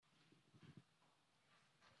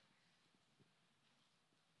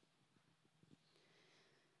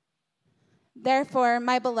Therefore,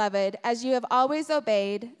 my beloved, as you have always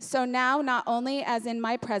obeyed, so now not only as in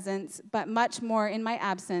my presence, but much more in my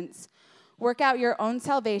absence, work out your own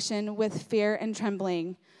salvation with fear and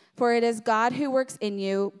trembling. For it is God who works in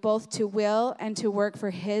you, both to will and to work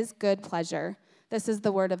for his good pleasure. This is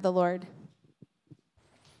the word of the Lord.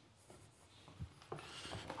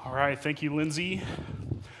 All right, thank you, Lindsay.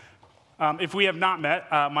 If we have not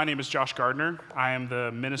met, my name is Josh Gardner. I am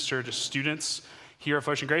the minister to students here at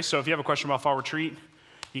Flourishing Grace. So if you have a question about Fall Retreat,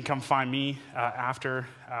 you can come find me after.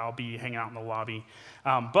 I'll be hanging out in the lobby.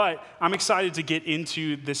 But I'm excited to get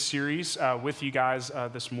into this series with you guys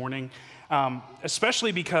this morning,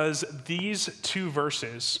 especially because these two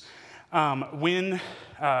verses, when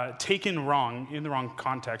taken wrong, in the wrong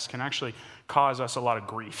context, can actually cause us a lot of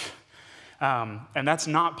grief. And that's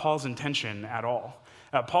not Paul's intention at all.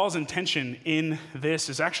 Paul's intention in this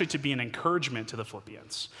is actually to be an encouragement to the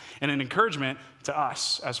Philippians and an encouragement to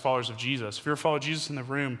us as followers of Jesus. If you're a follower of Jesus in the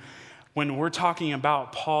room, when we're talking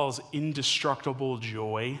about Paul's indestructible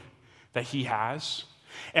joy that he has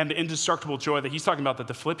and the indestructible joy that he's talking about that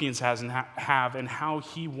the Philippians have and how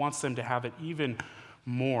he wants them to have it even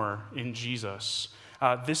more in Jesus,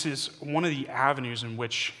 this is one of the avenues in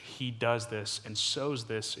which he does this and sows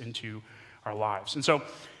this into our lives. And so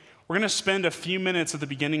we're going to spend a few minutes at the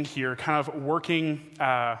beginning here kind of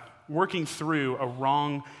working through a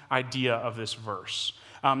wrong idea of this verse.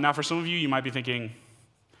 Now, for some of you, you might be thinking,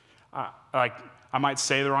 I might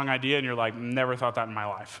say the wrong idea, and you're like, never thought that in my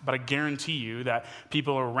life. But I guarantee you that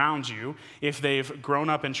people around you, if they've grown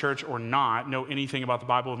up in church or not, know anything about the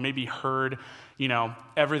Bible, maybe heard,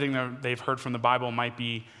 everything that they've heard from the Bible might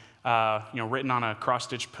be, written on a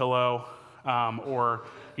cross-stitch pillow, or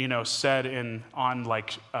said on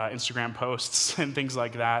Instagram posts and things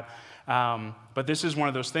like that. But this is one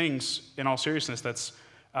of those things, in all seriousness, that's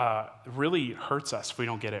really hurts us if we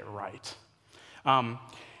don't get it right. And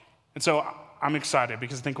so I'm excited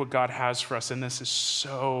because I think what God has for us in this is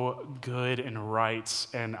so good and right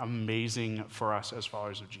and amazing for us as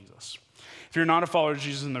followers of Jesus. If you're not a follower of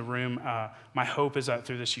Jesus in the room, my hope is that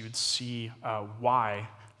through this you would see why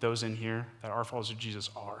those in here that are followers of Jesus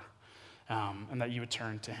are. And that you would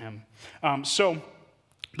turn to him. So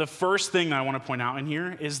the first thing that I want to point out in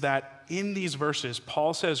here is that in these verses,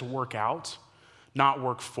 Paul says work out, not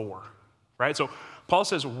work for, right? So Paul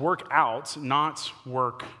says work out, not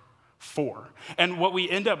work for. And what we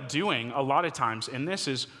end up doing a lot of times in this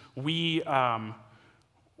is we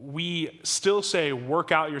still say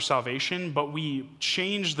work out your salvation, but we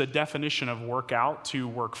change the definition of work out to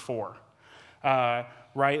work for.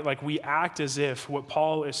 Right? Like we act as if what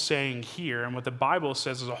Paul is saying here and what the Bible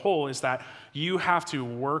says as a whole is that you have to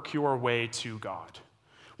work your way to God.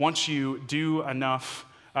 Once you do enough,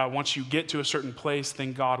 once you get to a certain place,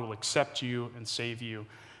 then God will accept you and save you.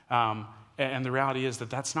 And the reality is that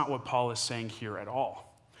that's not what Paul is saying here at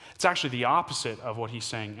all. It's actually the opposite of what he's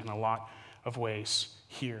saying in a lot of ways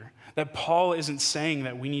here. That Paul isn't saying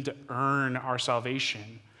that we need to earn our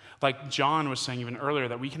salvation. Like John was saying even earlier,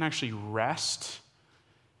 that we can actually rest.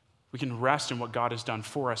 We can rest in what God has done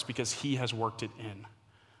for us because he has worked it in.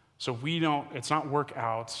 So it's not work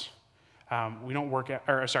out.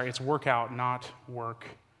 It's work out, not work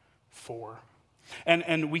for.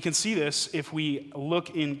 And we can see this if we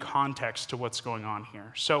look in context to what's going on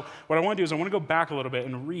here. So what I want to do is I want to go back a little bit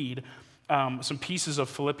and read some pieces of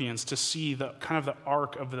Philippians to see the kind of the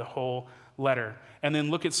arc of the whole letter, and then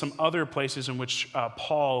look at some other places in which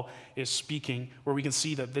Paul is speaking where we can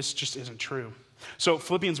see that this just isn't true. So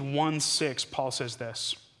Philippians 1:6, Paul says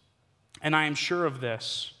this, "And I am sure of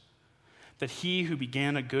this, that he who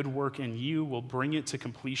began a good work in you will bring it to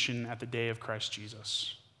completion at the day of Christ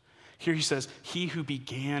Jesus." Here he says, he who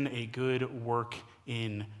began a good work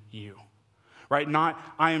in you, right? Not,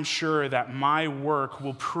 I am sure that my work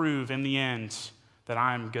will prove in the end that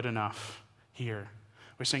I'm good enough here.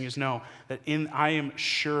 What we're saying is no, I am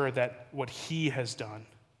sure that what he has done,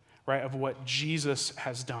 right, of what Jesus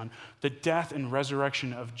has done. The death and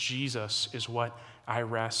resurrection of Jesus is what I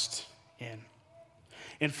rest in.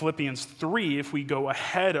 In Philippians 3, if we go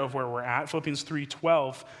ahead of where we're at, Philippians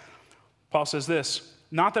 3:12, Paul says this,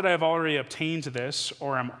 "Not that I have already obtained this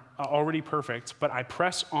or am already perfect, but I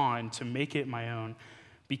press on to make it my own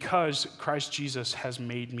because Christ Jesus has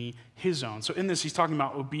made me his own." So in this, he's talking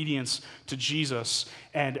about obedience to Jesus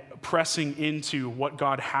and pressing into what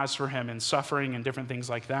God has for him and suffering and different things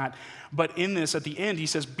like that. But in this, at the end, he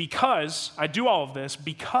says, because I do all of this,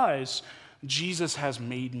 because Jesus has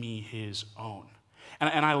made me his own.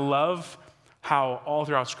 And I love how all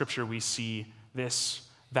throughout Scripture we see this,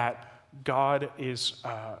 that God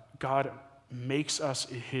makes us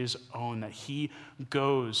his own, that he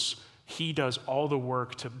goes, he does all the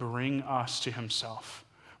work to bring us to himself.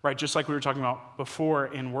 Right, just like we were talking about before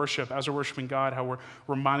in worship, as we're worshiping God, how we're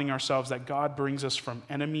reminding ourselves that God brings us from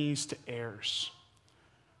enemies to heirs.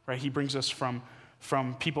 Right, he brings us from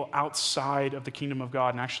people outside of the kingdom of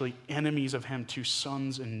God and actually enemies of him to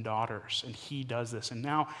sons and daughters. And he does this. And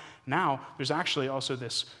now there's actually also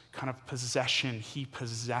this kind of possession. He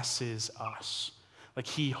possesses us. Like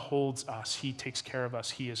he holds us. He takes care of us.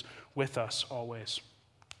 He is with us always.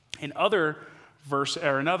 In other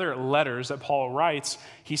letters that Paul writes,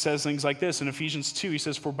 he says things like this. In Ephesians 2, he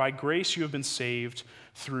says, "For by grace you have been saved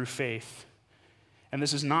through faith. And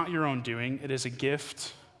this is not your own doing. It is the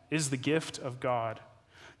gift of God,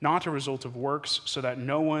 not a result of works, so that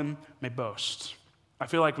no one may boast." I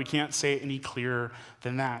feel like we can't say it any clearer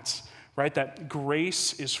than that, right? That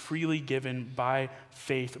grace is freely given by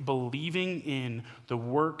faith, believing in the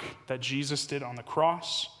work that Jesus did on the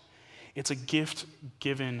cross. It's a gift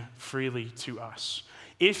given freely to us.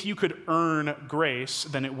 If you could earn grace,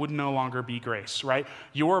 then it would no longer be grace, right?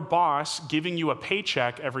 Your boss giving you a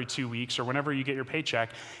paycheck every 2 weeks or whenever you get your paycheck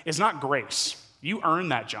is not grace. You earn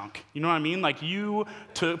that junk. You know what I mean? Like you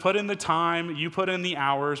put in the time, you put in the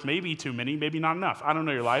hours, maybe too many, maybe not enough. I don't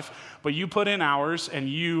know your life, but you put in hours and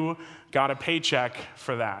you got a paycheck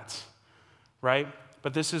for that, right?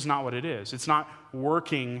 But this is not what it is. It's not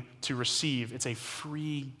working to receive. It's a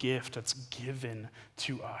free gift that's given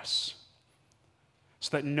to us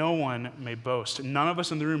so that no one may boast. None of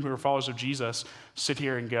us in the room who are followers of Jesus sit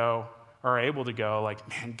here and go, or are able to go like,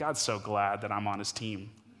 man, God's so glad that I'm on his team.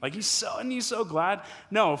 Like he's so glad.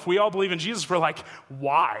 No, if we all believe in Jesus, we're like,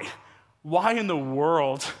 why? Why in the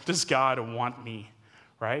world does God want me,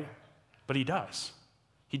 right? But he does.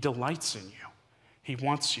 He delights in you. He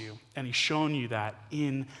wants you, and he's shown you that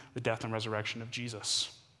in the death and resurrection of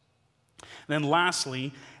Jesus. And then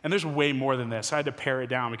lastly, and there's way more than this. I had to pare it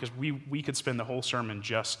down because we could spend the whole sermon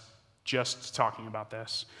just talking about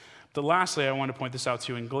this. But lastly, I want to point this out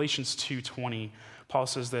too. In Galatians 2:20, Paul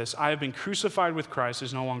says this, "I have been crucified with Christ. It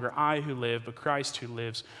is no longer I who live, but Christ who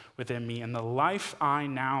lives within me. And the life I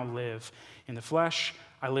now live in the flesh,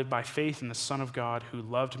 I live by faith in the Son of God who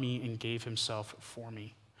loved me and gave himself for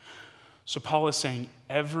me." So Paul is saying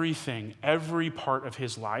everything, every part of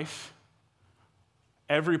his life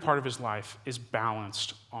is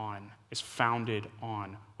balanced on, is founded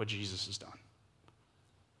on what Jesus has done.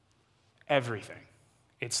 Everything.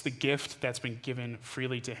 It's the gift that's been given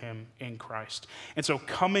freely to him in Christ. And so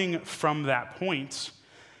coming from that point,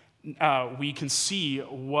 we can see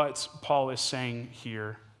what Paul is saying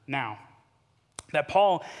here now. That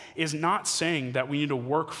Paul is not saying that we need to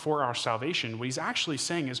work for our salvation. What he's actually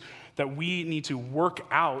saying is that we need to work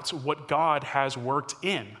out what God has worked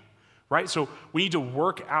in, right? So we need to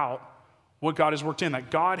work out what God has worked in,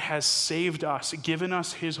 that God has saved us, given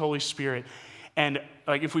us his Holy Spirit. And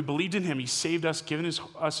like if we believed in him, he saved us, given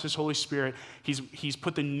us his Holy Spirit. He's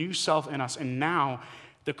put the new self in us. And now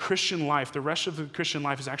the Christian life, the rest of the Christian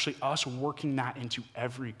life is actually us working that into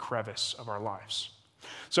every crevice of our lives.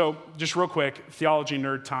 So just real quick, theology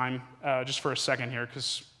nerd time, just for a second here,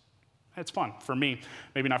 because it's fun for me,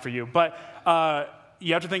 maybe not for you. But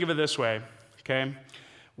you have to think of it this way, okay?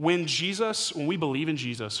 When we believe in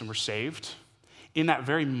Jesus and we're saved, in that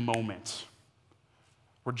very moment,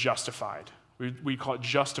 we're justified. We call it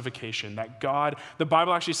justification, that God, the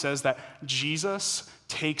Bible actually says that Jesus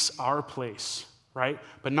takes our place, right?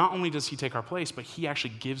 But not only does he take our place, but he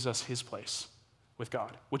actually gives us his place with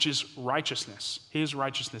God, which is righteousness, his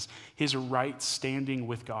right standing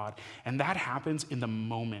with God. And that happens in the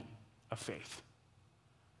moment of faith.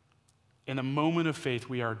 In the moment of faith,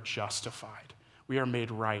 we are justified. We are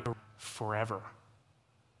made right forever.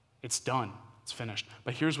 It's done. It's finished.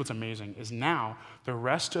 But here's what's amazing is now the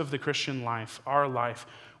rest of the Christian life, our life,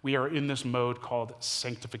 we are in this mode called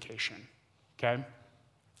sanctification, okay?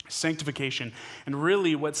 Sanctification. And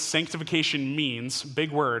really what sanctification means,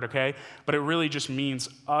 big word, okay? But it really just means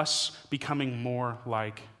us becoming more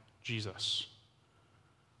like Jesus,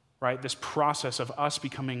 right? This process of us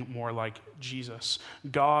becoming more like Jesus.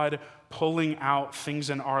 God pulling out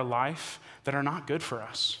things in our life that are not good for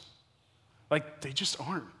us. Like they just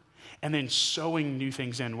aren't. And then sowing new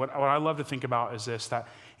things in. What I love to think about is this, that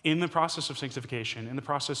in the process of sanctification, in the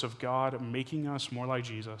process of God making us more like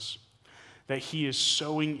Jesus, that he is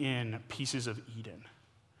sowing in pieces of Eden.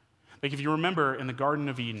 Like if you remember in the Garden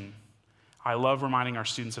of Eden, I love reminding our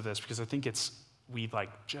students of this because I think we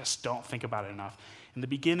just don't think about it enough. In the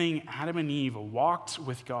beginning, Adam and Eve walked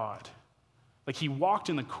with God. Like he walked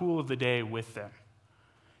in the cool of the day with them.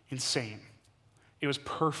 Insane. It was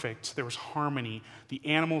perfect. There was harmony. The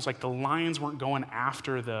animals, like the lions weren't going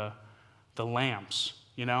after the lambs,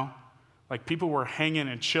 you know? Like people were hanging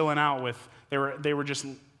and chilling out with, they were just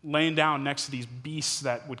laying down next to these beasts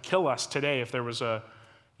that would kill us today if there was a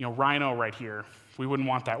rhino right here. We wouldn't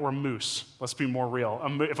want that. Or a moose. Let's be more real.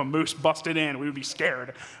 If a moose busted in, we would be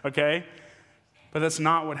scared, okay? But that's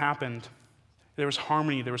not what happened. There was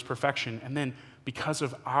harmony, there was perfection. And then because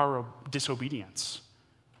of our disobedience,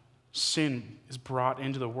 sin is brought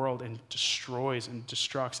into the world and destroys and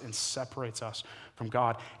destructs and separates us from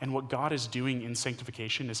God. And what God is doing in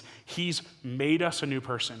sanctification is he's made us a new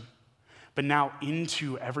person. But now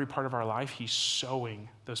into every part of our life, he's sewing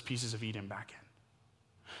those pieces of Eden back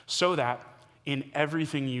in. So that in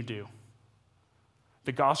everything you do,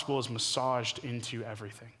 the gospel is massaged into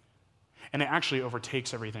everything. And it actually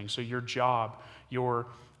overtakes everything. So your job, your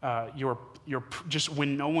just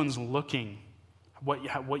when no one's looking,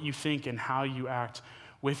 what you think and how you act,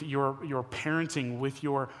 with your parenting, with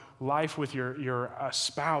your life, with your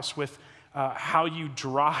spouse, with how you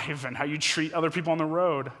drive and how you treat other people on the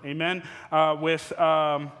road, amen? With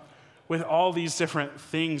all these different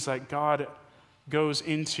things that God goes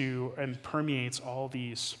into and permeates all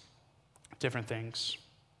these different things.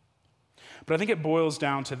 But I think it boils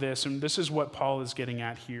down to this, and this is what Paul is getting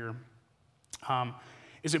at here,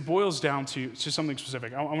 is it boils down to something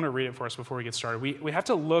specific. I want to read it for us before we get started. We have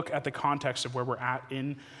to look at the context of where we're at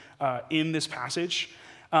in this passage.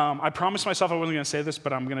 I promised myself I wasn't going to say this,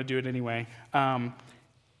 but I'm going to do it anyway.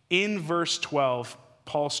 In verse 12,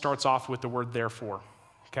 Paul starts off with the word therefore,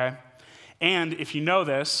 okay? And if you know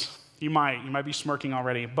this, you might be smirking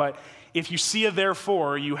already, but if you see a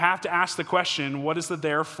therefore, you have to ask the question, what is the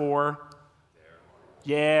therefore?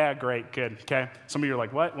 Yeah, great, good, okay? Some of you are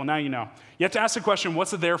like, what? Well, now you know. You have to ask the question, what's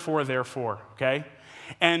the therefore, okay?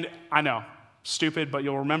 And I know, stupid, but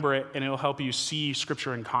you'll remember it, and it'll help you see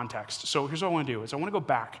Scripture in context. So here's what I want to do, is I want to go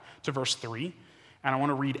back to verse 3, and I want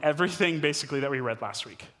to read everything, basically, that we read last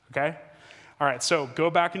week, okay? All right, so go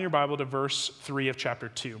back in your Bible to verse 3 of chapter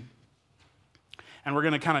 2. And we're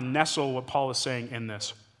going to kind of nestle what Paul is saying in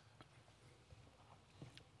this.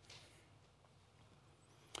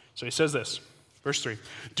 So he says this, verse 3,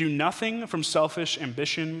 "Do nothing from selfish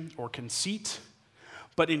ambition or conceit,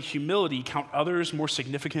 but in humility count others more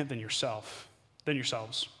significant than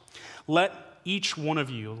yourselves. Let each one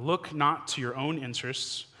of you look not to your own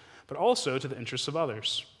interests, but also to the interests of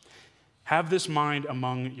others. Have this mind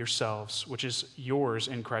among yourselves, which is yours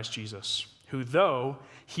in Christ Jesus, who though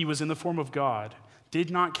he was in the form of God, did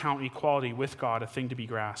not count equality with God a thing to be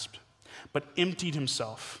grasped, but emptied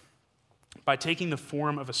himself by taking the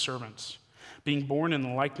form of a servant, being born in the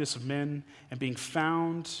likeness of men, and being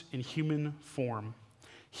found in human form.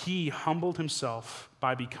 He humbled himself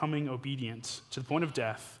by becoming obedient to the point of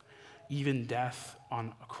death, even death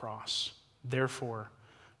on a cross. Therefore,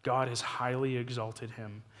 God has highly exalted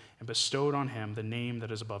him and bestowed on him the name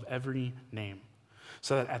that is above every name,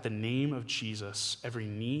 so that at the name of Jesus, every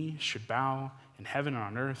knee should bow in heaven and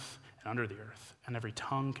on earth and under the earth, and every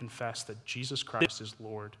tongue confess that Jesus Christ is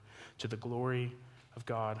Lord, to the glory of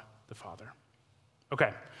God the Father."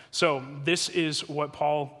 Okay, so this is what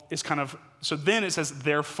Paul is so then it says,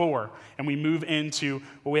 therefore, and we move into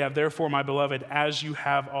what we have, therefore, my beloved, as you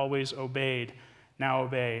have always obeyed, now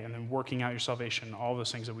obey, and then working out your salvation, all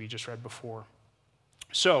those things that we just read before.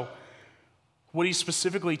 So, what he's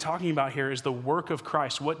specifically talking about here is the work of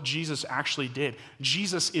Christ, what Jesus actually did.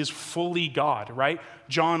 Jesus is fully God, right?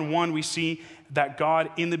 John 1, we see that God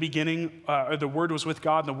in the beginning, the Word was with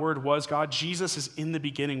God, and the Word was God. Jesus is in the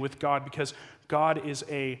beginning with God because God is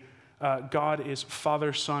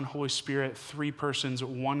Father, Son, Holy Spirit, three persons,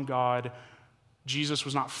 one God. Jesus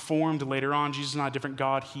was not formed later on. Jesus is not a different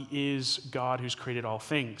God. He is God who's created all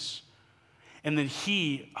things. And then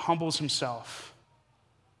he humbles himself.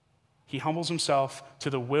 He humbles himself to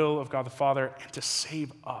the will of God the Father and to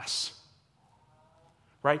save us,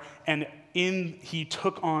 right? And he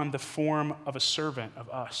took on the form of a servant of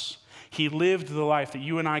us. He lived the life that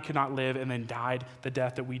you and I could not live and then died the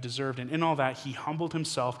death that we deserved. And in all that, he humbled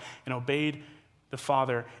himself and obeyed the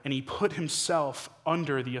Father, and he put himself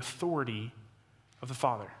under the authority of the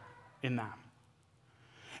Father in that.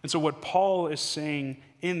 And so what Paul is saying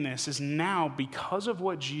in this is now, because of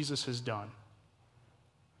what Jesus has done,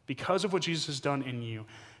 because of what Jesus has done in you,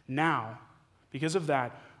 now, because of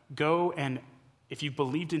that, go and, if you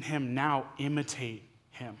believed in him, now imitate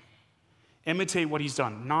him. Imitate what he's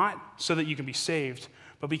done, not so that you can be saved,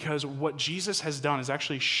 but because what Jesus has done is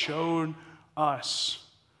actually shown us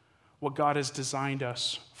what God has designed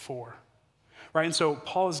us for, right? And so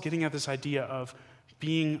Paul is getting at this idea of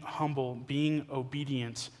being humble, being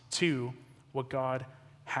obedient to what God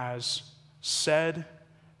has said,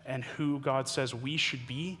 and who God says we should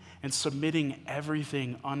be, and submitting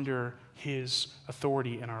everything under his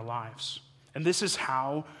authority in our lives. And this is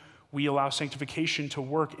how we allow sanctification to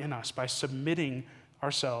work in us, by submitting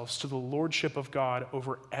ourselves to the lordship of God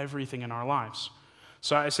over everything in our lives.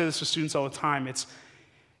 So I say this to students all the time. It's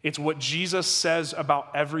what Jesus says about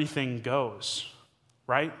everything goes,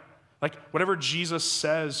 right? Like whatever Jesus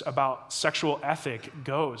says about sexual ethic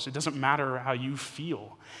goes. It doesn't matter how you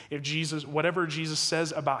feel. Whatever Jesus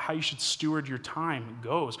says about how you should steward your time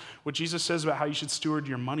goes. What Jesus says about how you should steward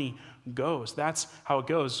your money goes. That's how it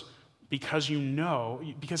goes, because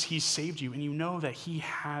he saved you, and you know that he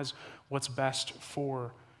has what's best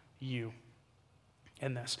for you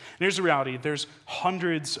in this. And here's the reality. There's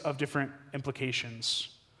hundreds of different implications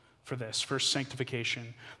for this, for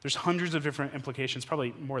sanctification. There's hundreds of different implications,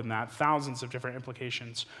 probably more than that, thousands of different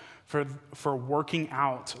implications for working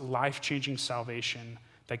out life-changing salvation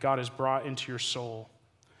that God has brought into your soul,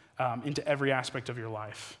 into every aspect of your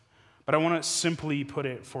life. But I want to simply put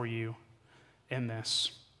it for you in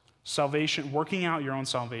this. Salvation, working out your own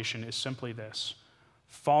salvation is simply this: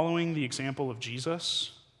 following the example of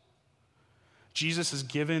Jesus. Jesus has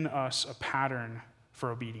given us a pattern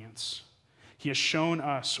for obedience. He has shown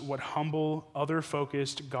us what humble,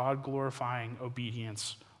 other-focused, God-glorifying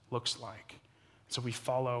obedience looks like. So we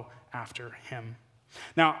follow after him.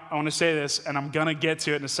 Now, I want to say this, and I'm going to get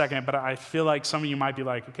to it in a second, but I feel like some of you might be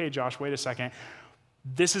like, okay, Josh, wait a second.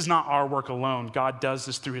 This is not our work alone. God does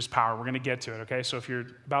this through his power. We're going to get to it, okay? So if you're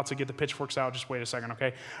about to get the pitchforks out, just wait a second,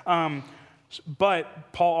 okay?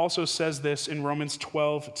 But Paul also says this in Romans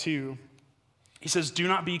 12:2. He says, do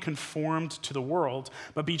not be conformed to the world,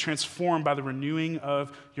 but be transformed by the renewing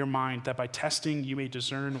of your mind, that by testing you may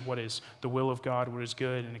discern what is the will of God, what is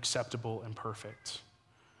good and acceptable and perfect.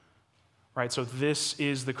 Right, so this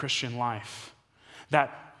is the Christian life. That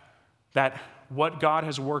what God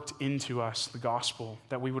has worked into us, the gospel,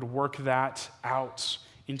 that we would work that out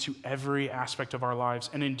into every aspect of our lives.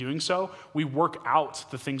 And in doing so, we work out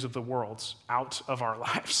the things of the world out of our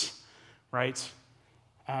lives, right?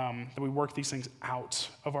 That we work these things out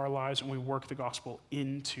of our lives, and we work the gospel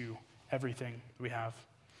into everything that we have.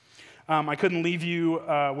 I couldn't leave you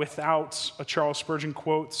without a Charles Spurgeon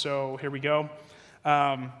quote, so here we go.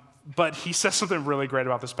 But he says something really great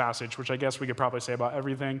about this passage, which I guess we could probably say about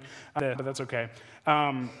everything, but that's okay.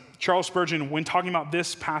 Charles Spurgeon, when talking about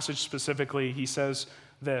this passage specifically, he says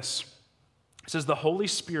this. He says, the Holy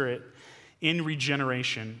Spirit in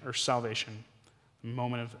regeneration, or salvation,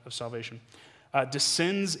 moment of salvation,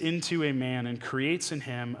 descends into a man and creates in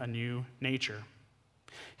him a new nature.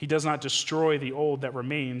 He does not destroy the old that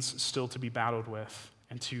remains still to be battled with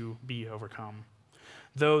and to be overcome.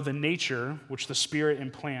 Though the nature which the Spirit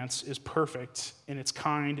implants is perfect in its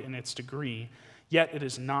kind and its degree, yet it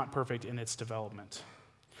is not perfect in its development.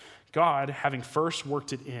 God, having first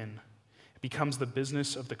worked it in, it becomes the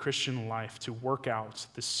business of the Christian life to work out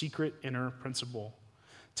the secret inner principle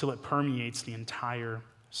till it permeates the entire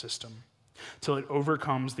system, till it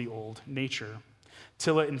overcomes the old nature,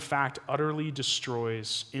 till it in fact utterly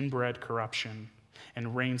destroys inbred corruption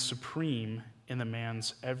and reigns supreme in the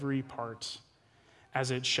man's every part, as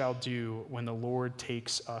it shall do when the Lord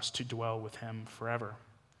takes us to dwell with him forever.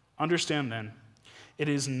 Understand then, it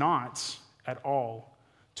is not at all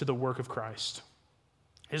to the work of Christ.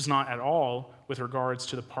 It is not at all with regards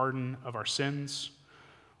to the pardon of our sins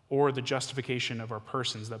or the justification of our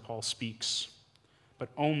persons that Paul speaks, but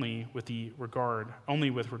only with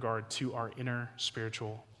regard to our inner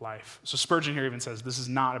spiritual life. So Spurgeon here even says this is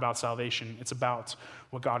not about salvation. It's about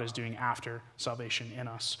what God is doing after salvation in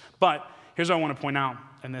us. But here's what I want to point out,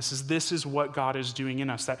 and this is what God is doing in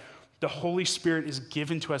us, that the Holy Spirit is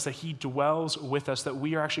given to us, that he dwells with us, that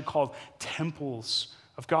we are actually called temples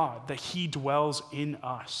of God, that he dwells in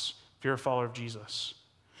us if you're a follower of Jesus.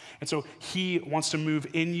 And so he wants to move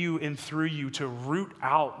in you and through you to root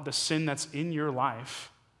out the sin that's in your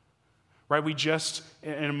life. Right? We just,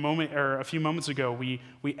 in a moment or a few moments ago, we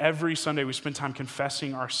every Sunday we spend time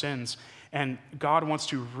confessing our sins. And God wants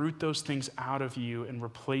to root those things out of you and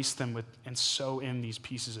replace them with and sow in these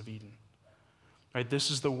pieces of Eden. Right?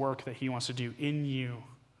 This is the work that he wants to do in you.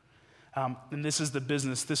 And this is the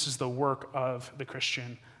business, this is the work of the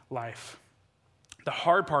Christian life. The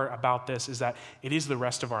hard part about this is that it is the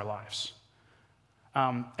rest of our lives.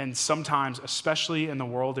 And sometimes, especially in the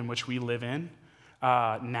world in which we live in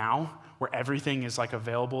now, where everything is like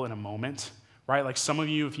available in a moment, right? Like some of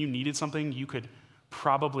you, if you needed something, you could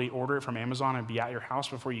probably order it from Amazon and be at your house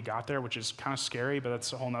before you got there, which is kind of scary, but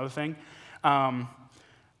that's a whole nother thing. But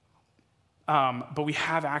we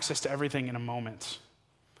have access to everything in a moment.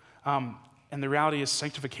 And the reality is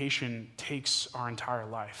sanctification takes our entire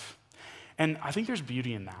life. And I think there's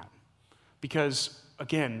beauty in that because,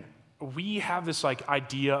 again, we have this like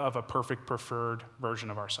idea of a perfect preferred version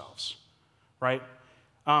of ourselves, right?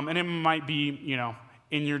 And it might be,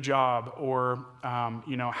 in your job or,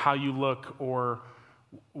 how you look or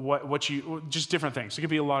what you, just different things. It could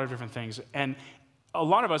be a lot of different things. And a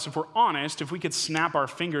lot of us, if we're honest, if we could snap our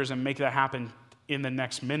fingers and make that happen in the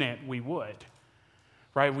next minute, we would,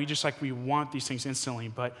 right? We want these things instantly,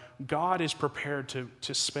 but God is prepared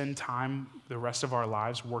to spend time the rest of our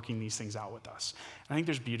lives working these things out with us. And I think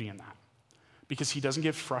there's beauty in that because he doesn't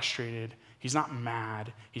get frustrated. He's not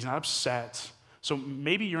mad. He's not upset. So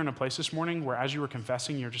maybe you're in a place this morning where as you were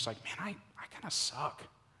confessing, you're just like, man, I kind of suck.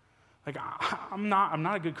 Like, I'm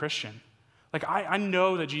not a good Christian. Like, I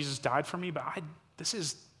know that Jesus died for me, but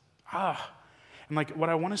And like, what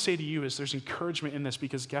I want to say to you is there's encouragement in this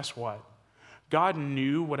because guess what? God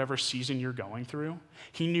knew whatever season you're going through.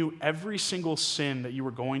 He knew every single sin that you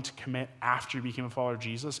were going to commit after you became a follower of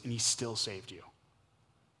Jesus, and he still saved you.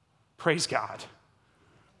 Praise God.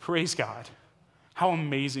 Praise God. How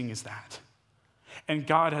amazing is that? And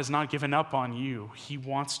God has not given up on you. He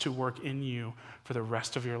wants to work in you for the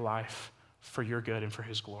rest of your life, for your good and for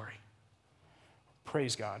his glory.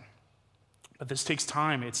 Praise God. But this takes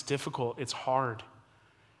time. It's difficult. It's hard.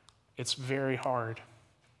 It's very hard.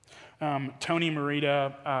 Tony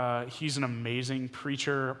Merida, he's an amazing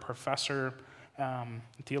preacher, professor,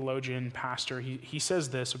 theologian, pastor. He says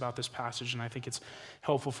this about this passage, and I think it's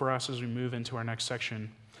helpful for us as we move into our next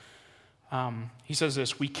section. He says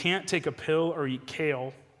this: we can't take a pill or eat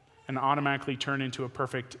kale and automatically turn into a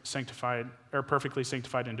perfectly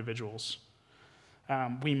sanctified individuals.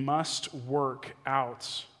 We must work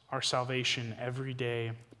out our salvation every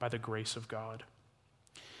day by the grace of God.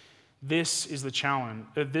 This is the challenge.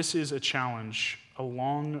 This is a challenge, a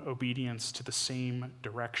long obedience to the same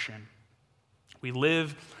direction. We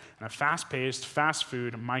live in a fast-paced, fast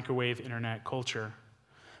food, microwave internet culture,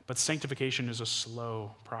 but sanctification is a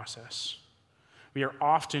slow process. We are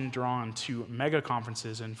often drawn to mega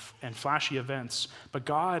conferences and flashy events, but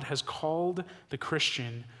God has called the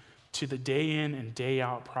Christian to the day in and day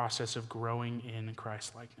out process of growing in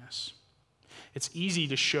Christ-likeness. It's easy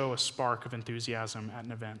to show a spark of enthusiasm at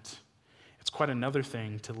an event. It's quite another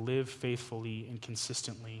thing to live faithfully and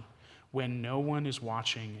consistently when no one is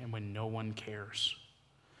watching and when no one cares.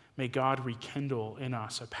 May God rekindle in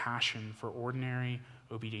us a passion for ordinary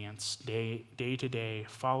obedience, day to day,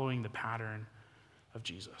 following the pattern of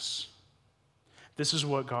Jesus. This is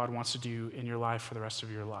what God wants to do in your life for the rest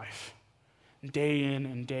of your life. Day in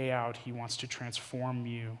and day out, he wants to transform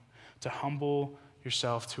you, to humble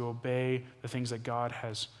yourself, to obey the things that God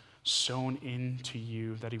has sown into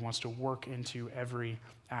you, that he wants to work into every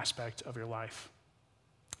aspect of your life.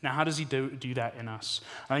 Now, how does he do that in us?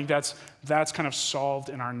 I think that's kind of solved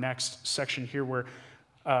in our next section here, where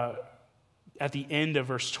at the end of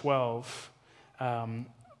verse 12,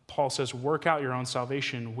 Paul says, work out your own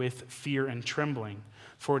salvation with fear and trembling,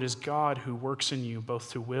 for it is God who works in you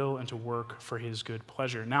both to will and to work for his good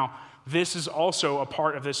pleasure. Now, this is also a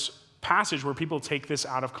part of this passage where people take this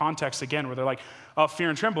out of context again, where they're like, oh, fear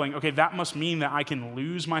and trembling. Okay, that must mean that I can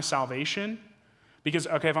lose my salvation. Because,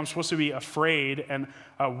 okay, if I'm supposed to be afraid and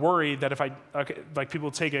worried that like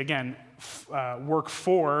people take it again, work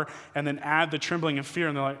for, and then add the trembling and fear,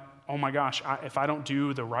 and they're like, oh my gosh, if I don't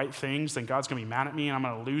do the right things, then God's going to be mad at me and I'm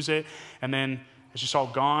going to lose it. And then it's just all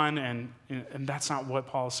gone. And that's not what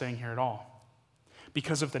Paul is saying here at all.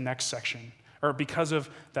 Because of the next section, or because of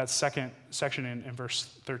that second section in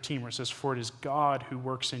verse 13 where it says, for it is God who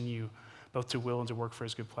works in you both to will and to work for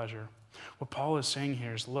his good pleasure. What Paul is saying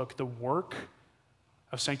here is, look, the work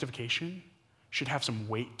of sanctification should have some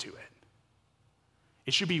weight to it.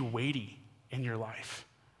 It should be weighty in your life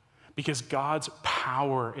because God's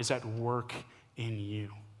power is at work in you.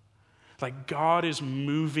 Like God is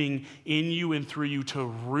moving in you and through you to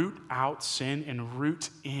root out sin and root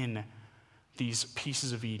in these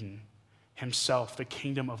pieces of Eden, himself, the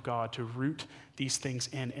kingdom of God, to root these things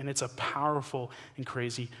in. And it's a powerful and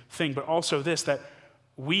crazy thing. But also this, that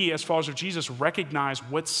we as followers of Jesus recognize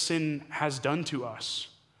what sin has done to us.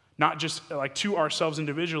 Not just like to ourselves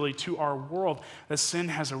individually, to our world, that sin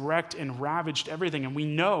has wrecked and ravaged everything. And we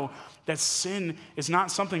know that sin is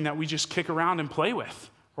not something that we just kick around and play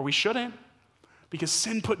with, or we shouldn't, because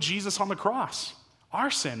sin put Jesus on the cross.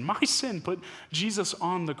 Our sin, my sin, put Jesus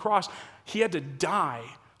on the cross. He had to die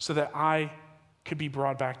so that I could be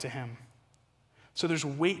brought back to him. So there's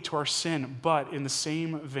weight to our sin, but in the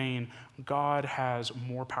same vein, God has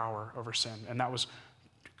more power over sin. And that was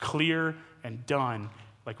clear and done.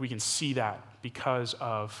 Like we can see that because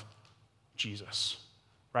of Jesus,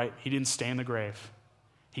 right? He didn't stay in the grave.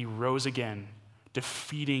 He rose again,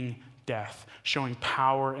 defeating death, showing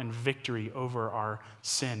power and victory over our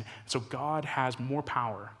sin. So God has more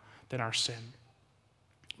power than our sin.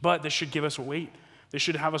 But this should give us weight. This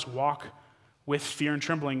should have us walk with fear and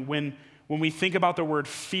trembling. When we think about the word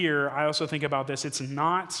fear, I also think about this. It's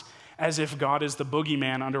not as if God is the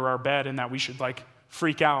boogeyman under our bed and that we should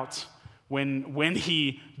freak out when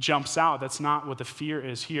he jumps out. That's not what the fear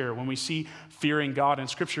is here. When we see fearing God in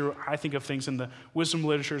Scripture, I think of things in the wisdom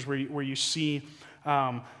literatures where you see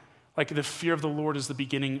the fear of the Lord is the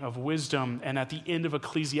beginning of wisdom. And at the end of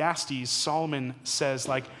Ecclesiastes, Solomon says,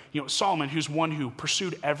 Solomon, who's one who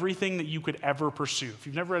pursued everything that you could ever pursue. If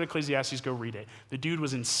you've never read Ecclesiastes, go read it. The dude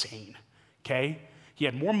was insane, okay? He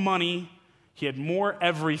had more money. He had more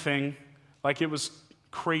everything. It was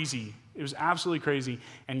crazy. It was absolutely crazy.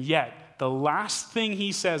 And yet, the last thing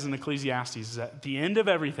he says in Ecclesiastes is at the end of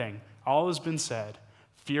everything, all has been said,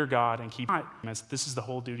 fear God and keep commandments. This is the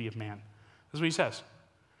whole duty of man. That's what he says,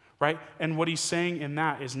 right? And what he's saying in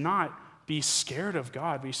that is not be scared of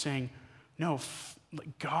God, but he's saying, no,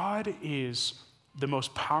 God is the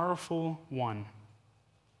most powerful one.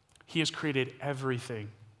 He has created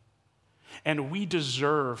everything. And we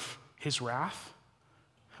deserve his wrath,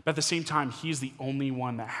 but at the same time, he is the only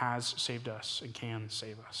one that has saved us and can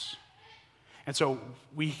save us. And so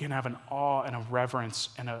we can have an awe and a reverence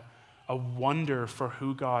and a wonder for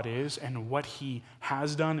who God is and what he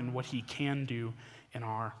has done and what he can do in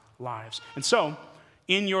our lives. And so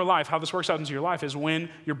in your life, how this works out into your life is when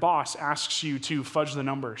your boss asks you to fudge the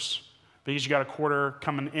numbers because you got a quarter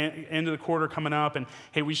coming in, end of the quarter coming up, and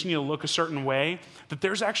hey, we just need to look a certain way, that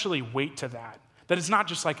there's actually weight to that. That it's not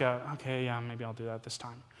just okay, yeah, maybe I'll do that this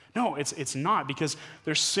time. No, it's not, because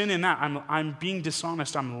there's sin in that. I'm being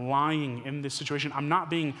dishonest. I'm lying in this situation. I'm not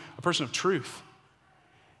being a person of truth.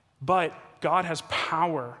 But God has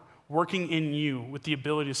power working in you with the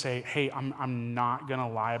ability to say, hey, I'm not going to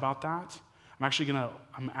lie about that. I'm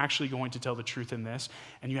actually going to tell the truth in this.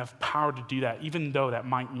 And you have power to do that, even though that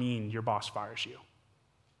might mean your boss fires you.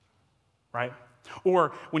 Right?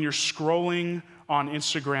 Or when you're scrolling on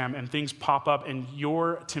Instagram and things pop up and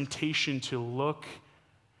your temptation to look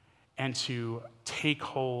and to take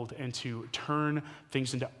hold and to turn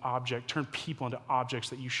things into turn people into objects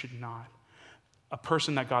that you should not. A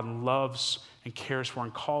person that God loves and cares for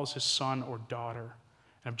and calls his son or daughter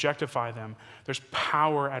and objectify them. There's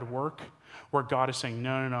power at work where God is saying,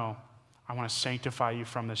 no, I want to sanctify you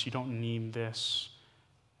from this. You don't need this.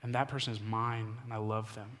 And that person is mine, and I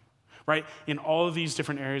love them. Right? In all of these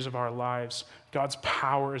different areas of our lives, God's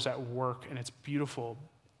power is at work, and it's beautiful.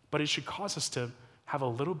 But it should cause us to have a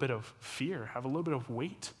little bit of fear, have a little bit of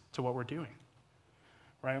weight to what we're doing.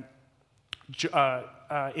 Right?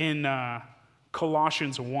 In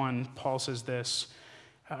Colossians 1, Paul says this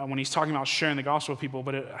when he's talking about sharing the gospel with people,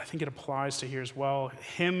 but I think it applies to here as well.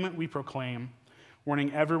 Him we proclaim,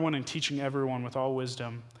 warning everyone and teaching everyone with all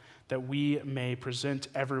wisdom, that we may present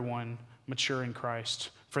everyone mature in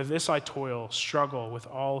Christ. For this I toil, struggle with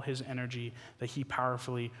all his energy that he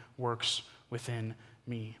powerfully works within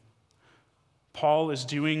me. Paul is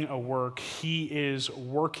doing a work. He is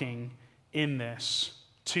working in this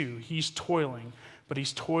too. He's toiling, but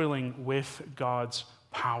he's toiling with God's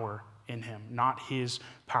power in him, not his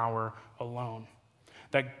power alone.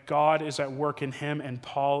 That God is at work in him, and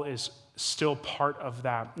Paul is still part of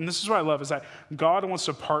that. And this is what I love, is that God wants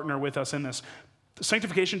to partner with us in this.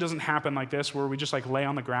 Sanctification doesn't happen like this, where we just lay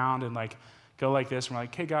on the ground and go like this, and we're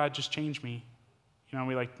like, hey, God, just change me.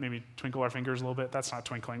 We maybe twinkle our fingers a little bit. That's not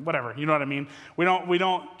twinkling, whatever. You know what I mean? We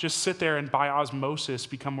don't just sit there and by osmosis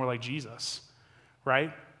become more like Jesus,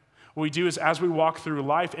 right? What we do is, as we walk through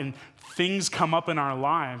life and things come up in our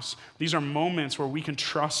lives, these are moments where we can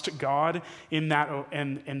trust God in that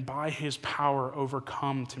and by his power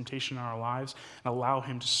overcome temptation in our lives and allow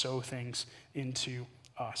him to sow things into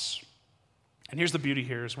us. And here's the beauty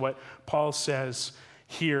here is what Paul says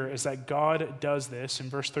here is that God does this in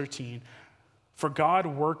verse 13. For God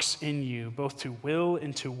works in you both to will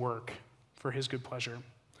and to work for his good pleasure.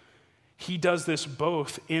 He does this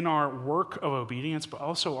both in our work of obedience, but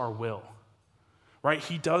also our will, right?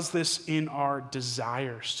 He does this in our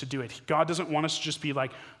desires to do it. God doesn't want us to just be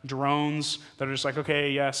like drones that are just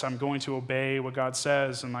okay, yes, I'm going to obey what God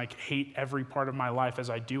says and hate every part of my life as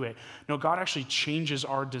I do it. No, God actually changes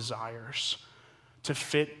our desires to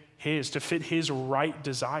fit his right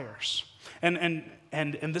desires. And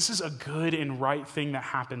this is a good and right thing that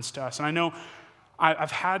happens to us. And I know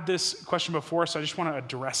I've had this question before, so I just want to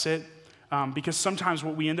address it. Because sometimes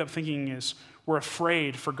what we end up thinking is we're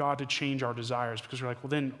afraid for God to change our desires because we're like, well,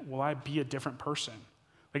 then will I be a different person?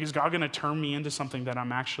 Like, is God going to turn me into something that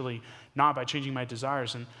I'm actually not by changing my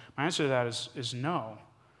desires? And my answer to that is no,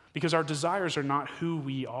 because our desires are not who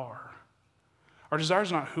we are. Our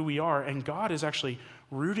desires are not who we are, and God is actually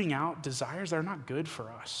rooting out desires that are not good for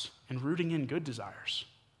us and rooting in good desires.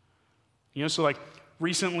 So like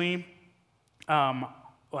recently,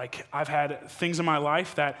 like I've had things in my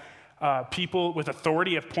life that people with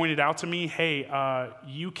authority have pointed out to me, hey,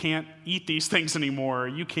 you can't eat these things anymore.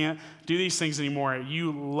 You can't do these things anymore.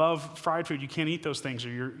 You love fried food. You can't eat those things,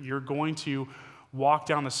 or you're going to walk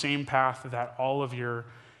down the same path that all of your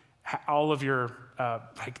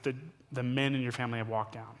like the men in your family have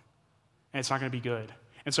walked down. And it's not going to be good.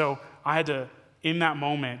 And so I had to, in that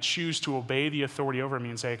moment, choose to obey the authority over me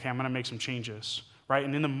and say, okay, I'm going to make some changes, right?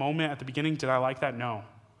 And in the moment, at the beginning, did I like that? No,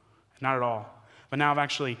 not at all. But now I've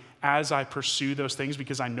actually, as I pursue those things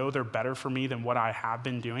because I know they're better for me than what I have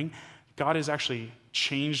been doing, God has actually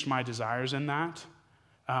changed my desires in that.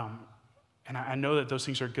 And I know that those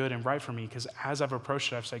things are good and right for me because as I've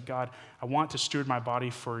approached it, I've said, God, I want to steward my body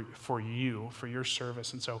for you, for your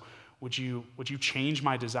service. And so would you change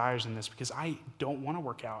my desires in this? Because I don't want to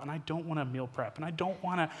work out and I don't want to meal prep and I don't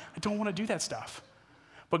want to do that stuff.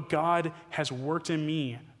 But God has worked in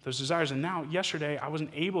me those desires. And now, yesterday, I wasn't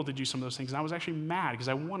able to do some of those things, and I was actually mad because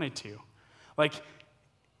I wanted to. Like,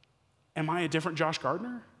 am I a different Josh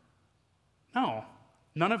Gardner? No.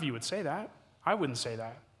 None of you would say that. I wouldn't say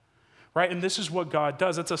that. Right? And this is what God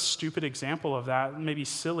does. That's a stupid example of that, maybe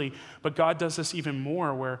silly, but God does this even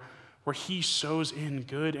more where he sows in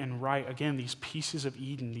good and right. Again, these pieces of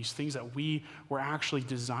Eden, these things that we were actually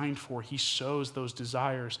designed for, he sows those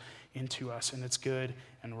desires into us, and it's good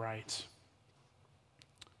and right.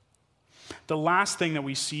 The last thing that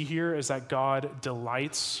we see here is that God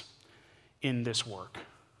delights in this work.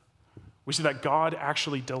 We see that God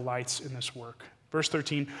actually delights in this work. Verse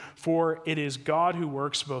 13, for it is God who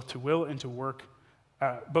works both to will and to work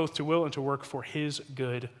for his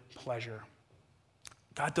good pleasure.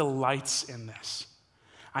 God delights in this.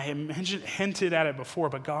 I have hinted at it before,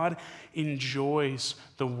 but God enjoys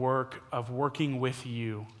the work of working with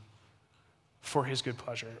you for his good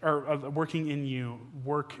pleasure, or working in you,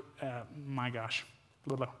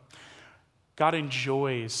 God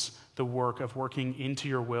enjoys the work of working into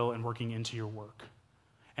your will and working into your work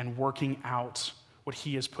and working out what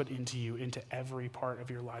he has put into you, into every part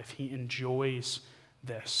of your life. He enjoys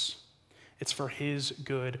this. It's for his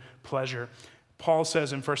good pleasure. Paul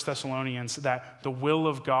says in 1 Thessalonians that the will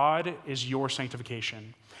of God is your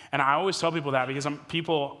sanctification. And I always tell people that because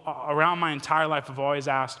people around my entire life have always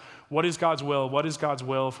asked, what is God's will? What is God's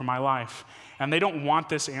will for my life? And they don't want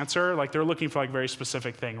this answer. Like, they're looking for like a very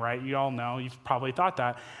specific thing, right? You all know, you've probably thought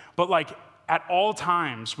that. But like at all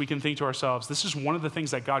times, we can think to ourselves, this is one of the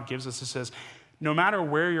things that God gives us. It says, no matter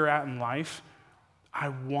where you're at in life, I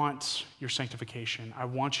want your sanctification. I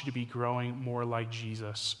want you to be growing more like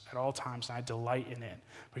Jesus at all times, and I delight in it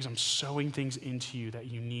because I'm sowing things into you that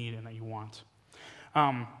you need and that you want.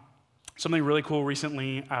 Something really cool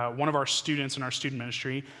recently, one of our students in our student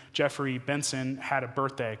ministry, Jeffrey Benson, had a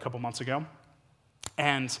birthday a couple months ago.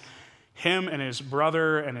 And him and his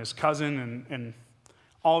brother and his cousin and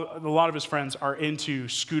a lot of his friends are into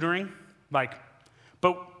scootering. But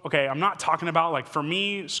okay, I'm not talking about, like, for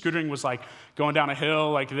me, scootering was like going down a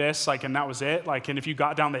hill like this, like, and that was it. Like, and if you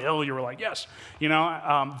got down the hill, you were like, yes.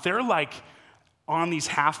 They're like on these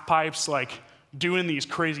half pipes, like doing these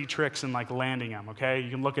crazy tricks and like landing them, okay? You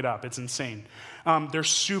can look it up. It's insane. They're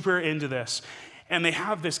super into this. And they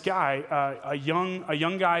have this guy, a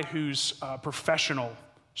young guy who's a professional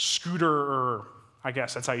scooter, I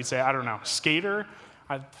guess that's how you'd say it. I don't know. Skater?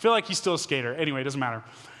 I feel like he's still a skater. Anyway, it doesn't matter.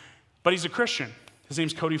 But he's a Christian. His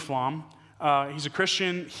name's Cody Flom. He's a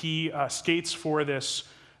Christian. He skates for this,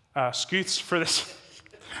 I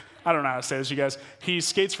don't know how to say this, you guys. He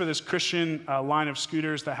skates for this Christian line of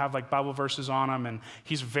scooters that have like Bible verses on them, and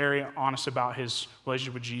he's very honest about his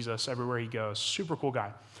relationship with Jesus everywhere he goes. Super cool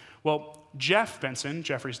guy. Well, Jeff Benson,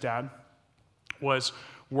 Jeffrey's dad, was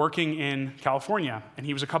working in California, and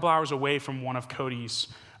he was a couple hours away from one of Cody's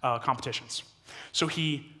competitions. So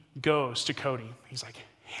he goes to Cody. He's like,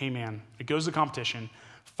 hey, man. He goes to the competition,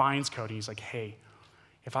 finds Cody. He's like, hey,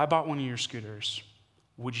 if I bought one of your scooters,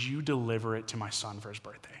 would you deliver it to my son for his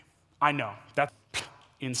birthday? I know, that's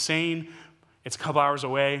insane. It's a couple hours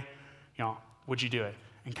away. Would you do it?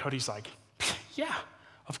 And Cody's like, yeah,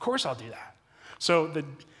 of course I'll do that.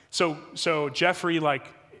 So Jeffrey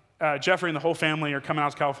and the whole family are coming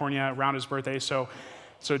out to California around his birthday. So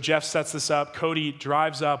Jeff sets this up. Cody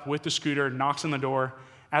drives up with the scooter, knocks on the door.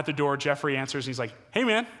 At the door, Jeffrey answers, and he's like, hey,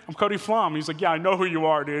 man, I'm Cody Flom. He's like, yeah, I know who you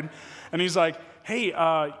are, dude. And he's like, hey,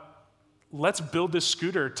 let's build this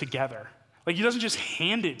scooter together. Like, he doesn't just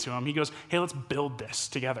hand it to him. He goes, hey, let's build this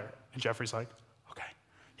together. And Jeffrey's like, okay,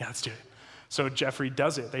 yeah, let's do it. So Jeffrey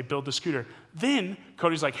does it. They build the scooter. Then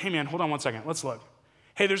Cody's like, hey, man, hold on one second. Let's look.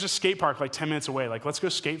 Hey, there's a skate park like 10 minutes away. Like, let's go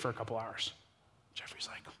skate for a couple hours. Jeffrey's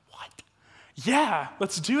like, what? Yeah,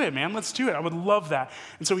 let's do it, man. Let's do it. I would love that.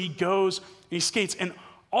 And so he goes and he skates. And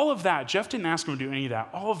all of that, Jeff didn't ask him to do any of that.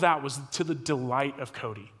 All of that was to the delight of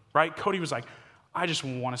Cody, right? Cody was like, I just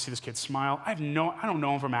want to see this kid smile. I don't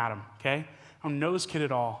know him from Adam, okay? I don't know this kid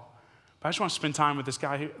at all. But I just want to spend time with this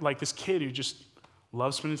guy, like this kid who just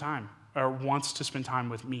loves spending time or wants to spend time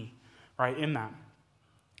with me, right, in that.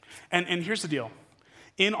 And here's the deal.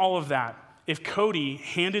 In all of that, if Cody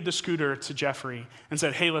handed the scooter to Jeffrey and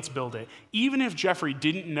said, hey, let's build it, even if Jeffrey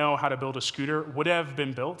didn't know how to build a scooter, would it have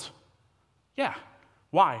been built? Yeah.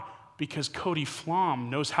 Why? Because Cody Flom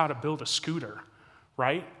knows how to build a scooter,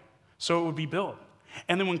 right? So it would be built.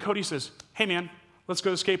 And then when Cody says, hey, man, let's go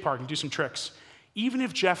to the skate park and do some tricks, even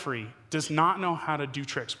if Jeffrey does not know how to do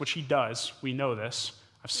tricks, which he does, we know this,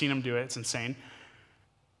 I've seen him do it, it's insane,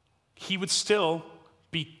 he would still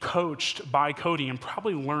be coached by Cody and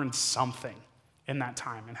probably learn something in that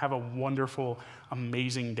time and have a wonderful,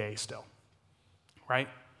 amazing day still, right?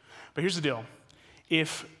 But here's the deal.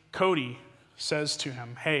 If Cody says to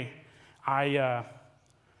him, hey,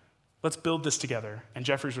 let's build this together, and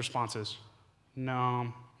Jeffrey's response is, no,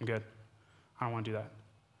 I'm good. I don't want to do that.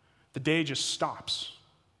 The day just stops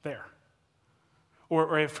there.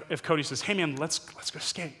 Or if Cody says, hey, man, let's go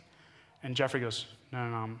skate, and Jeffrey goes, no,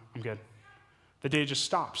 I'm good. The day just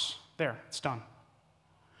stops there. It's done,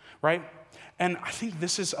 right? And I think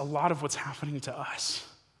this is a lot of what's happening to us.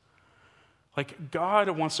 Like, God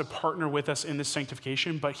wants to partner with us in this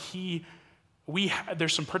sanctification, but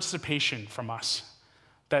there's some participation from us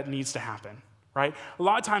that needs to happen, right? A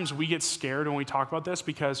lot of times we get scared when we talk about this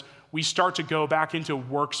because we start to go back into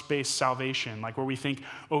works-based salvation, like where we think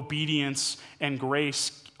obedience and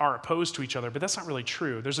grace are opposed to each other, but that's not really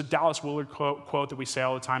true. There's a Dallas Willard quote that we say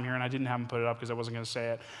all the time here, and I didn't have him put it up because I wasn't going to say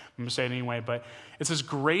it. I'm going to say it anyway, but it says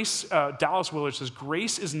Dallas Willard says,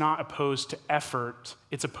 grace is not opposed to effort,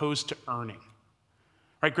 it's opposed to earning.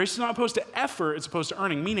 Right? Grace is not opposed to effort, it's opposed to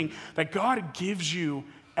earning, meaning that God gives you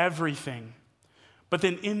everything. But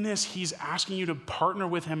then in this, he's asking you to partner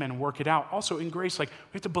with him and work it out. Also in grace, like,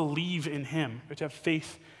 we have to believe in him. We have to have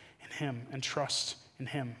faith in him and trust in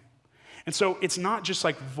him. And so it's not just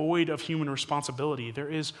like void of human responsibility. There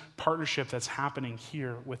is partnership that's happening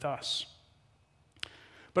here with us.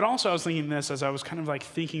 But also I was thinking this as I was kind of like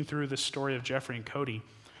thinking through the story of Jeffrey and Cody.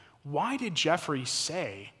 Why did Jeffrey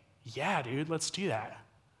say, yeah, dude, let's do that?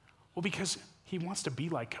 Well, because he wants to be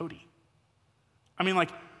like Cody. I mean,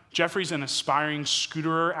 like, Jeffrey's an aspiring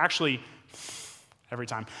scooterer. Actually, every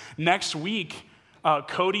time. Next week,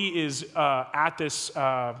 Cody is at this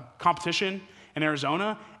competition in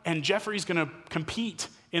Arizona, and Jeffrey's going to compete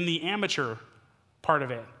in the amateur part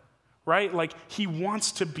of it, right? Like, he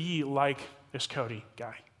wants to be like this Cody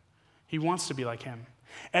guy. He wants to be like him.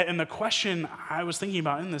 And the question I was thinking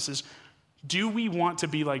about in this is, do we want to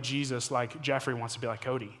be like Jesus like Jeffrey wants to be like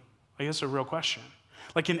Cody? Like, that's a real question.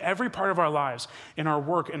 Like, in every part of our lives, in our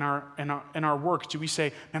work, in our work, do we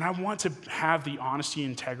say, man, I want to have the honesty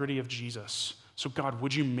and integrity of Jesus. So God,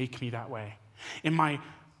 would you make me that way? In my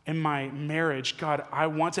marriage, God, I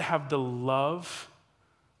want to have the love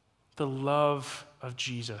of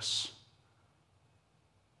Jesus.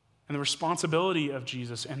 And the responsibility of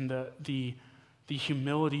Jesus and the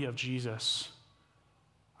humility of Jesus.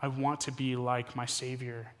 I want to be like my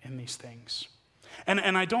Savior in these things.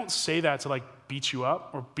 And I don't say that to like beat you up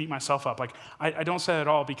or beat myself up. Like, I don't say that at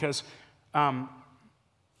all because the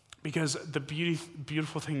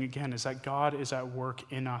beautiful thing, again, is that God is at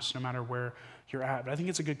work in us no matter where you're at. But I think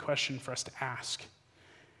it's a good question for us to ask.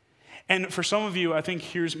 And for some of you, I think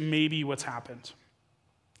here's maybe what's happened.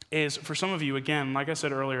 Is for some of you, again, like I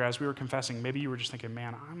said earlier, as we were confessing, maybe you were just thinking,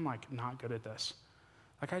 man, I'm like not good at this.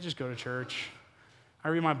 Like, I just go to church. I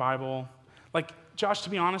read my Bible. Like, Josh, to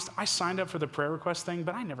be honest, I signed up for the prayer request thing,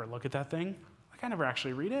 but I never look at that thing. Like, I never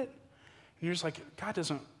actually read it. And you're just like, God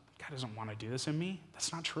doesn't want to do this in me.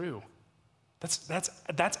 That's not true. That's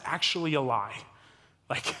actually a lie.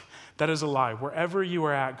 Like, that is a lie. Wherever you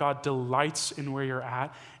are at, God delights in where you're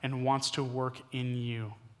at and wants to work in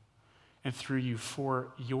you and through you for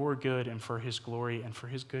your good and for his glory and for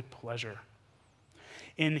his good pleasure.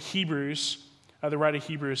 In Hebrews, the writer of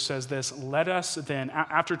Hebrews says this, let us then,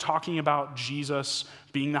 after talking about Jesus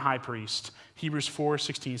being the high priest, Hebrews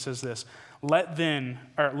 4:16 says this, let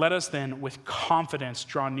us then with confidence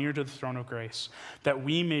draw near to the throne of grace, that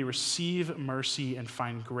we may receive mercy and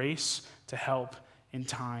find grace to help in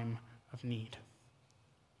time of need.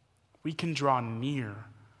 We can draw near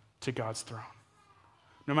to God's throne,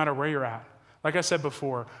 no matter where you're at. Like I said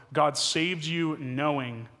before, God saved you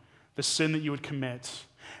knowing the sin that you would commit.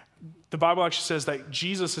 The Bible actually says that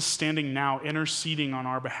Jesus is standing now interceding on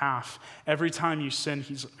our behalf. Every time you sin,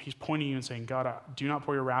 he's pointing you and saying, God, do not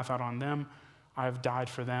pour your wrath out on them. I have died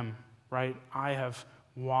for them, right? I have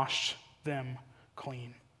washed them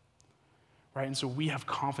clean, right? And so we have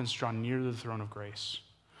confidence to draw near to the throne of grace.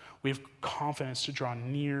 We have confidence to draw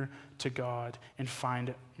near to God and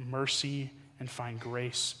find mercy and find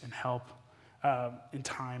grace and help in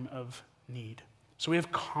time of need. So we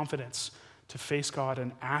have confidence to face God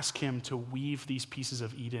and ask him to weave these pieces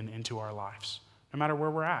of Eden into our lives, no matter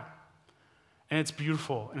where we're at. And it's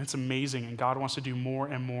beautiful and it's amazing, and God wants to do more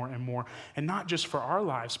and more and more. And not just for our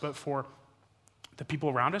lives, but for the people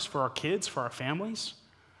around us, for our kids, for our families,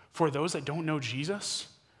 for those that don't know Jesus,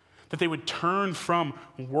 that they would turn from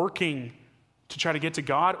working to try to get to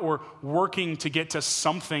God or working to get to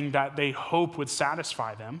something that they hope would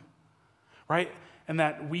satisfy them, right? And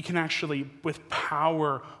that we can actually, with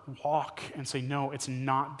power, walk and say, no, it's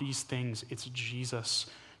not these things, it's Jesus.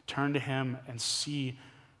 Turn to him and see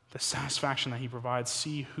the satisfaction that he provides,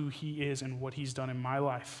 see who he is and what he's done in my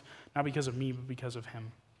life, not because of me, but because of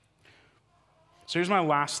him. So here's my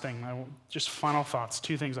last thing, just final thoughts,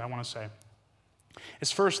 2 things I want to say.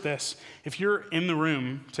 Is first this: if you're in the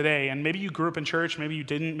room today, and maybe you grew up in church, maybe you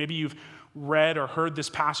didn't, maybe you've read or heard this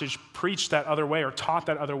passage preached that other way or taught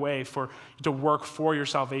that other way to work for your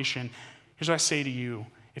salvation, here's what I say to you.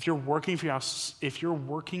 If you're working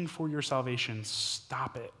for your salvation,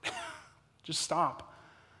 stop it. Just stop.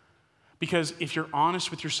 Because if you're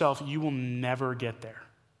honest with yourself, you will never get there.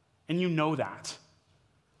 And you know that.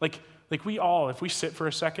 Like we all, if we sit for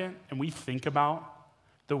a second and we think about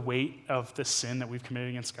the weight of the sin that we've committed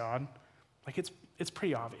against God, like it's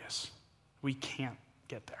pretty obvious. We can't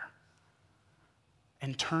get there.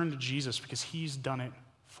 And turn to Jesus because he's done it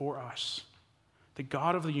for us. The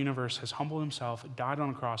God of the universe has humbled himself, died on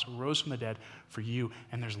a cross, rose from the dead for you,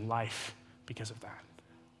 and there's life because of that.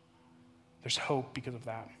 There's hope because of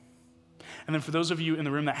that. And then for those of you in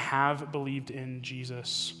the room that have believed in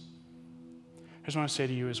Jesus, here's what I want to say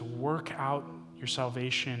to you is work out your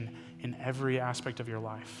salvation in every aspect of your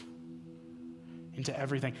life, into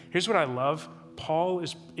everything. Here's what I love. Paul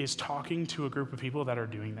is talking to a group of people that are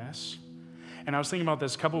doing this. And I was thinking about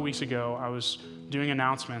this a couple of weeks ago. I was doing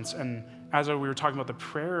announcements, and as we were talking about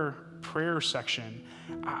the prayer section,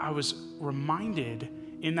 I was reminded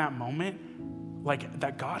in that moment, like,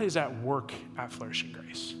 that God is at work at Flourishing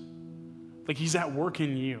Grace. Like, he's at work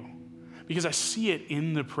in you. Because I see it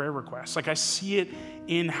in the prayer requests. Like, I see it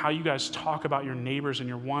in how you guys talk about your neighbors and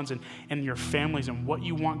your ones and your families and what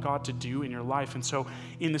you want God to do in your life. And so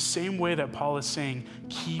in the same way that Paul is saying,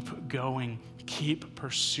 keep going, keep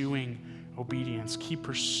pursuing obedience, keep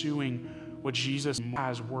pursuing what Jesus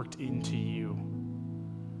has worked into you.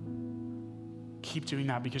 Keep doing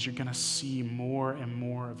that because you're going to see more and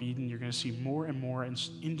more of Eden. You're going to see more and more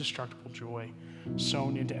indestructible joy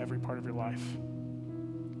sown into every part of your life.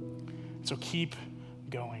 So keep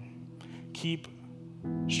going. Keep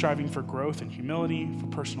striving for growth and humility, for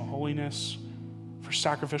personal holiness, for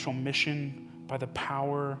sacrificial mission by the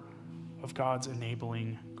power of God's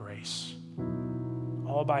enabling grace.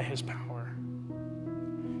 All by his power.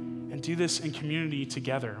 And do this in community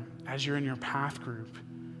together as you're in your path group.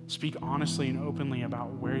 Speak honestly and openly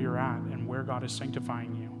about where you're at and where God is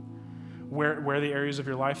sanctifying you. Where are the areas of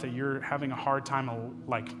your life that you're having a hard time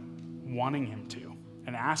wanting him to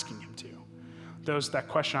and asking him to. That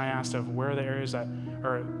question I asked of where are the areas that,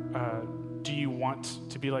 or do you want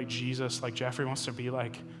to be like Jesus, like Jeffrey wants to be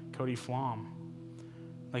like Cody Flom?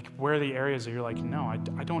 Like, where are the areas that you're like, no,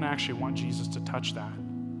 I don't actually want Jesus to touch that.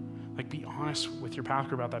 Like, be honest with your path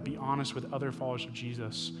group about that. Be honest with other followers of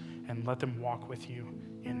Jesus and let them walk with you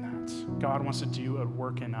in that. God wants to do a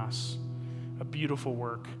work in us, a beautiful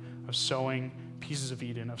work of sowing pieces of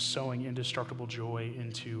Eden, of sowing indestructible joy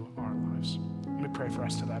into our lives. Let me pray for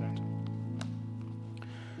us to that end.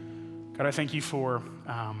 God, I thank you for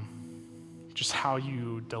just how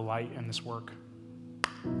you delight in this work.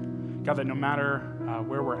 God, that no matter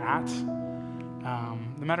where we're at,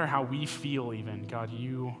 no matter how we feel even, God,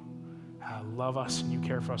 you love us and you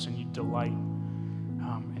care for us and you delight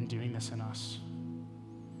in doing this in us.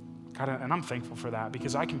 God, and I'm thankful for that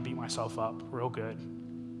because I can beat myself up real good.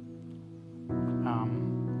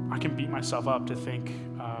 I can beat myself up to think,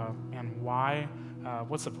 man, why?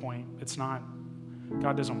 What's the point? It's not,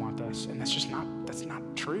 God doesn't want this. And that's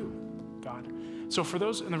not true, God. So for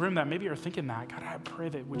those in the room that maybe are thinking that, God, I pray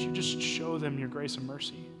that would you just show them your grace and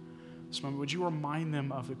mercy. this moment, would you remind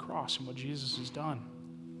them of the cross and what Jesus has done?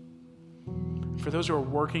 For those who are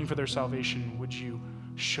working for their salvation, would you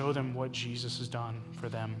show them what Jesus has done for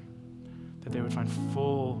them, that they would find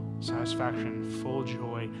full satisfaction, full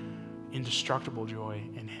joy, indestructible joy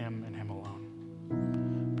in him and him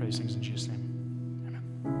alone. Pray these things in Jesus' name.